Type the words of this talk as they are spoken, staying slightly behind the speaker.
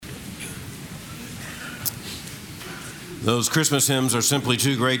Those Christmas hymns are simply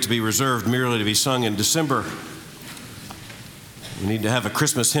too great to be reserved merely to be sung in December. We need to have a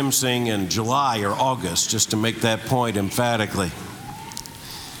Christmas hymn sing in July or August just to make that point emphatically.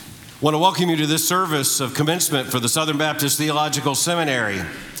 I want to welcome you to this service of commencement for the Southern Baptist Theological Seminary.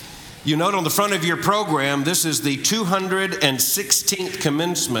 You note on the front of your program, this is the 216th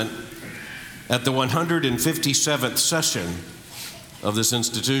commencement at the 157th session of this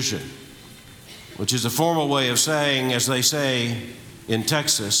institution, which is a formal way of saying, as they say in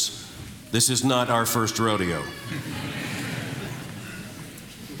Texas, this is not our first rodeo.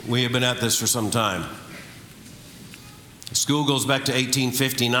 We have been at this for some time. School goes back to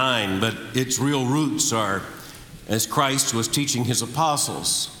 1859, but its real roots are as Christ was teaching his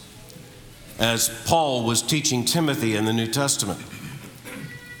apostles, as Paul was teaching Timothy in the New Testament.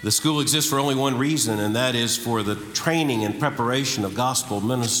 The school exists for only one reason, and that is for the training and preparation of gospel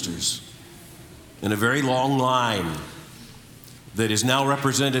ministers in a very long line that is now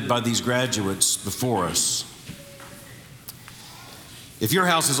represented by these graduates before us. If your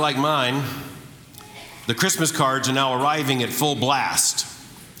house is like mine, the Christmas cards are now arriving at full blast.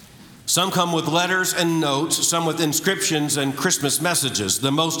 Some come with letters and notes, some with inscriptions and Christmas messages.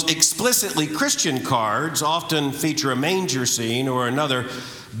 The most explicitly Christian cards often feature a manger scene or another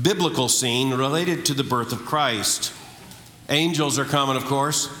biblical scene related to the birth of Christ. Angels are common, of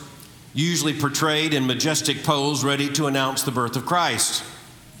course, usually portrayed in majestic pose, ready to announce the birth of Christ.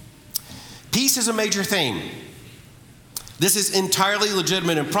 Peace is a major theme. This is entirely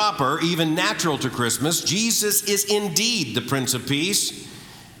legitimate and proper, even natural to Christmas. Jesus is indeed the Prince of Peace,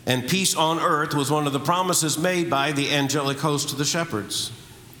 and peace on earth was one of the promises made by the angelic host to the shepherds.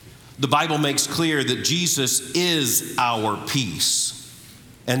 The Bible makes clear that Jesus is our peace,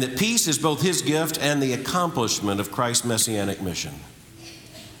 and that peace is both his gift and the accomplishment of Christ's messianic mission.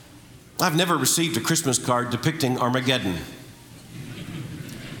 I've never received a Christmas card depicting Armageddon.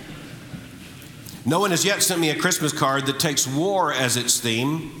 No one has yet sent me a Christmas card that takes war as its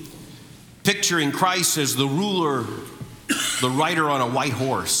theme, picturing Christ as the ruler, the rider on a white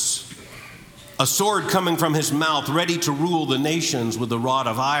horse, a sword coming from his mouth, ready to rule the nations with a rod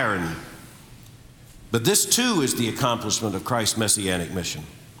of iron. But this too is the accomplishment of Christ's messianic mission,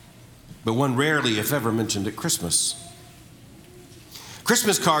 but one rarely, if ever, mentioned at Christmas.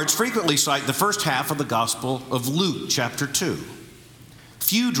 Christmas cards frequently cite the first half of the Gospel of Luke, chapter 2.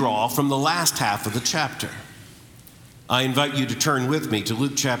 Few draw from the last half of the chapter. I invite you to turn with me to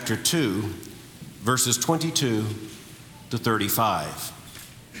Luke chapter 2, verses 22 to 35.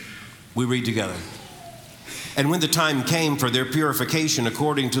 We read together. And when the time came for their purification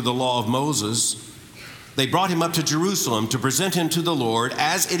according to the law of Moses, they brought him up to Jerusalem to present him to the Lord,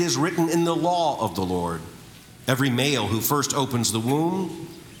 as it is written in the law of the Lord. Every male who first opens the womb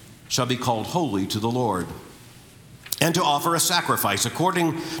shall be called holy to the Lord, and to offer a sacrifice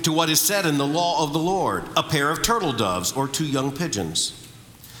according to what is said in the law of the Lord, a pair of turtle doves or 2 young pigeons.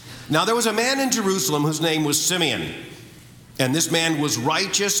 Now there was a man in Jerusalem whose name was Simeon, and this man was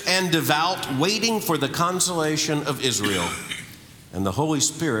righteous and devout, waiting for the consolation of Israel. And the Holy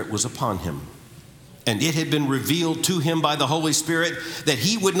Spirit was upon him. And it had been revealed to him by the Holy Spirit that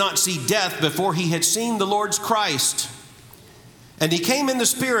he would not see death before he had seen the Lord's Christ. And he came in the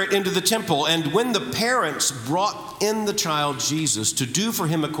Spirit into the temple, and when the parents brought in the child Jesus to do for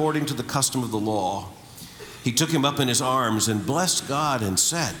him according to the custom of the law, he took him up in his arms and blessed God and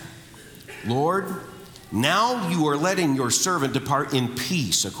said, Lord, now you are letting your servant depart in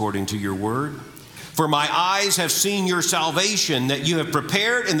peace according to your word. For my eyes have seen your salvation that you have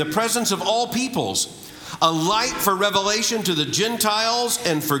prepared in the presence of all peoples, a light for revelation to the Gentiles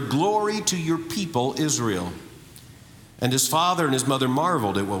and for glory to your people Israel. And his father and his mother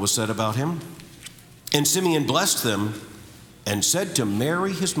marveled at what was said about him. And Simeon blessed them and said to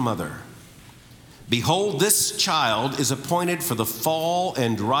Mary his mother, Behold, this child is appointed for the fall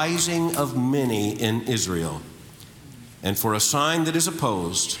and rising of many in Israel, and for a sign that is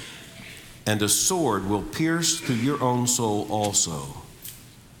opposed, and a sword will pierce through your own soul also,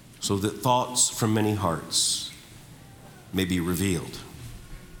 so that thoughts from many hearts may be revealed.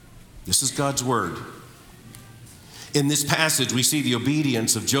 This is God's word. In this passage, we see the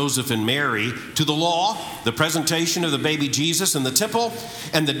obedience of Joseph and Mary to the law, the presentation of the baby Jesus in the temple,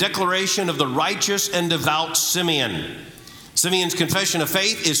 and the declaration of the righteous and devout Simeon. Simeon's confession of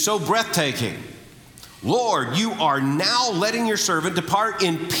faith is so breathtaking. Lord, you are now letting your servant depart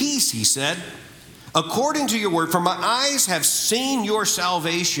in peace, he said, according to your word, for my eyes have seen your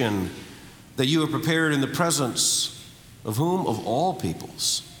salvation that you have prepared in the presence of whom? Of all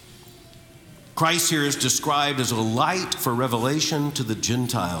peoples. Christ here is described as a light for revelation to the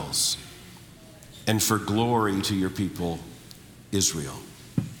Gentiles. and for glory to your people, Israel.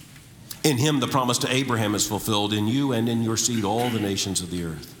 In him the promise to Abraham is fulfilled. In you and in your seed all the nations of the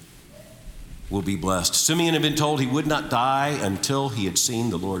earth will be blessed. Simeon had been told he would not die until he had seen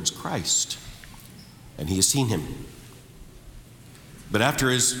the Lord's Christ, and he has seen him. But after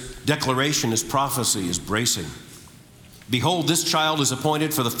his declaration, his prophecy is bracing. Behold, this child is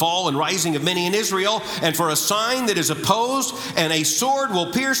appointed for the fall and rising of many in Israel, and for a sign that is opposed, and a sword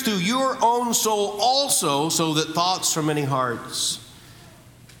will pierce through your own soul also, so that thoughts from many hearts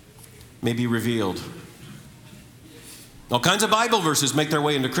may be revealed. All kinds of Bible verses make their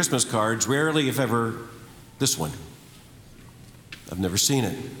way into Christmas cards, rarely, if ever, this one. I've never seen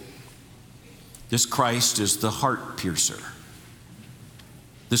it. This Christ is the heart piercer.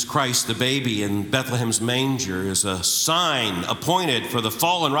 This Christ, the baby in Bethlehem's manger, is a sign appointed for the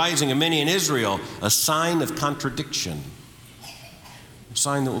fall and rising of many in Israel, a sign of contradiction, a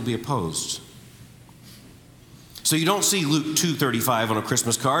sign that will be opposed. So you don't see Luke 2:35 on a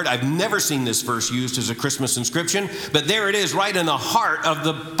Christmas card. I've never seen this verse used as a Christmas inscription, but there it is, right in the heart of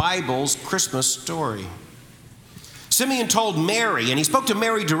the Bible's Christmas story. Simeon told Mary, and he spoke to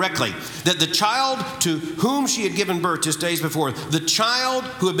Mary directly, that the child to whom she had given birth just days before, the child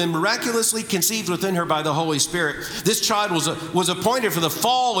who had been miraculously conceived within her by the Holy Spirit, this child was appointed for the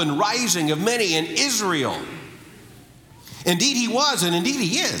fall and rising of many in Israel. Indeed he was, and indeed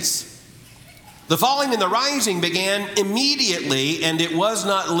he is. The falling and the rising began immediately, and it was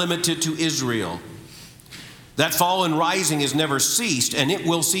not limited to Israel. That fall and rising has never ceased, and it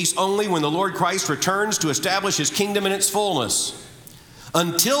will cease only when the Lord Christ returns to establish his kingdom in its fullness.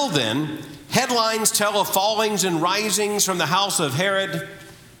 Until then, headlines tell of fallings and risings from the house of Herod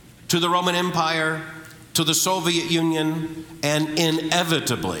to the Roman Empire to the Soviet Union, and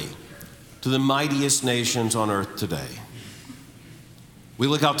inevitably to the mightiest nations on earth today. We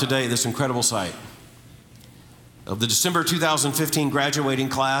look out today at this incredible sight of the December 2015 graduating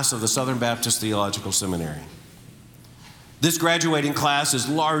class of the Southern Baptist Theological Seminary. This graduating class is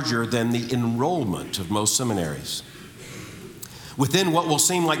larger than the enrollment of most seminaries. Within what will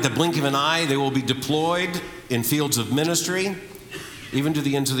seem like the blink of an eye, they will be deployed in fields of ministry, even to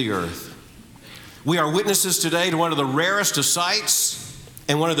the ends of the earth. We are witnesses today to one of the rarest of sights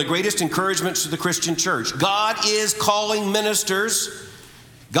and one of the greatest encouragements to the Christian church. God is calling ministers.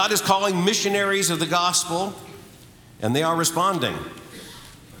 God is calling missionaries of the gospel, and they are responding.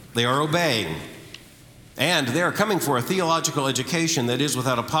 They are obeying. And they are coming for a theological education that is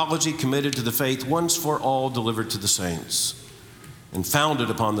without apology committed to the faith once for all delivered to the saints and founded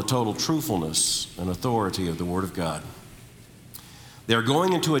upon the total truthfulness and authority of the Word of God. They are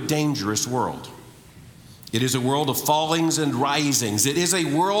going into a dangerous world. It is a world of fallings and risings. It is a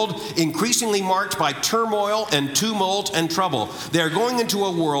world increasingly marked by turmoil and tumult and trouble. They are going into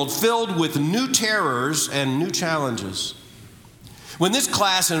a world filled with new terrors and new challenges. When this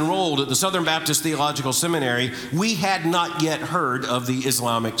class enrolled at the Southern Baptist Theological Seminary, we had not yet heard of the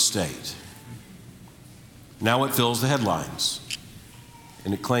Islamic State. Now it fills the headlines,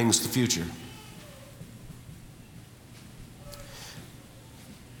 and it claims the future.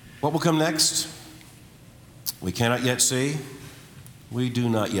 What will come next? We cannot yet see. We do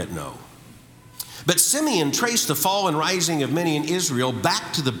not yet know. But Simeon traced the fall and rising of many in Israel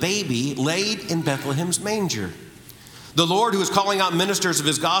back to the baby laid in Bethlehem's manger. The Lord who is calling out ministers of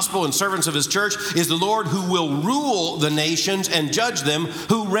his gospel and servants of his church is the Lord who will rule the nations and judge them,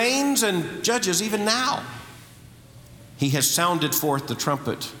 who reigns and judges even now. He has sounded forth the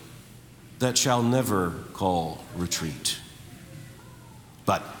trumpet that shall never call retreat.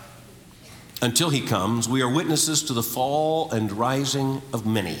 But until he comes, we are witnesses to the fall and rising of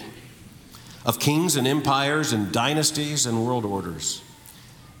many, of kings and empires and dynasties and world orders.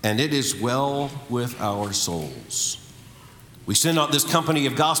 And it is well with our souls. We send out this company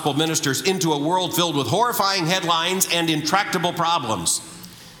of gospel ministers into a world filled with horrifying headlines and intractable problems.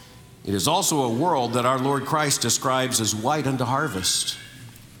 It is also a world that our Lord Christ describes as white unto harvest.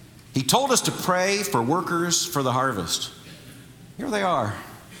 He told us to pray for workers for the harvest. Here they are.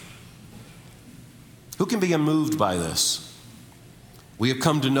 Who can be unmoved by this? We have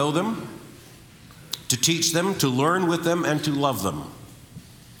come to know them, to teach them, to learn with them, and to love them.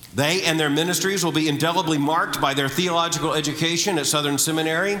 They and their ministries will be indelibly marked by their theological education at Southern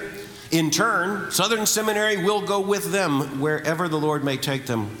Seminary. In turn, Southern Seminary will go with them wherever the Lord may take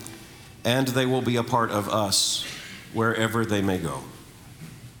them, and they will be a part of us wherever they may go.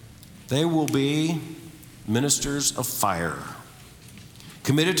 They will be ministers of fire,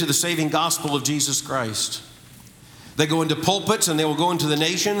 committed to the saving gospel of Jesus Christ. They go into pulpits and they will go into the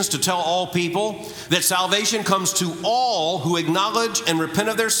nations to tell all people that salvation comes to all who acknowledge and repent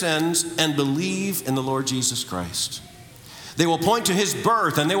of their sins and believe in the Lord Jesus Christ. They will point to his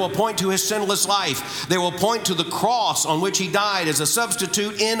birth and they will point to his sinless life. They will point to the cross on which he died as a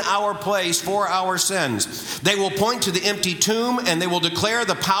substitute in our place for our sins. They will point to the empty tomb and they will declare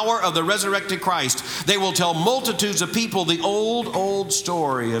the power of the resurrected Christ. They will tell multitudes of people the old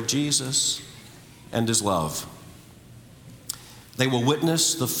story of Jesus and his love. They will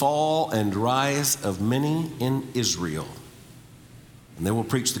witness the fall and rise of many in Israel. And they will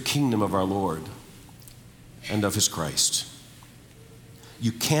preach the kingdom of our Lord and of his Christ.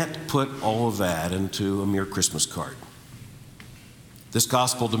 You can't put all of that into a mere Christmas card. This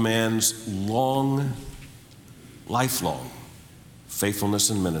gospel demands lifelong faithfulness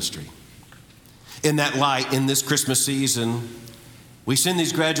in ministry. In that light, in this Christmas season, we send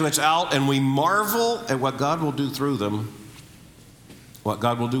these graduates out and we marvel at what God will do through them, what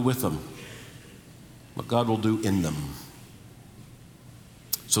God will do with them, what God will do in them.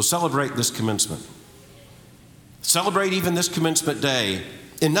 So celebrate this commencement. Celebrate even this commencement day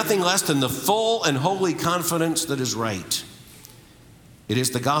in nothing less than the full and holy confidence that is right. It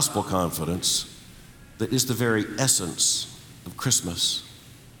is the gospel confidence that is the very essence of Christmas.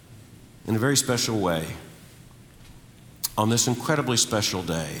 In a very special way, on this incredibly special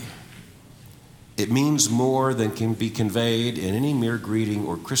day, it means more than can be conveyed in any mere greeting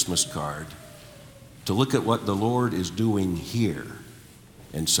or Christmas card to look at what the Lord is doing here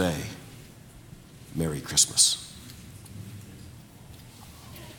and say, Merry Christmas.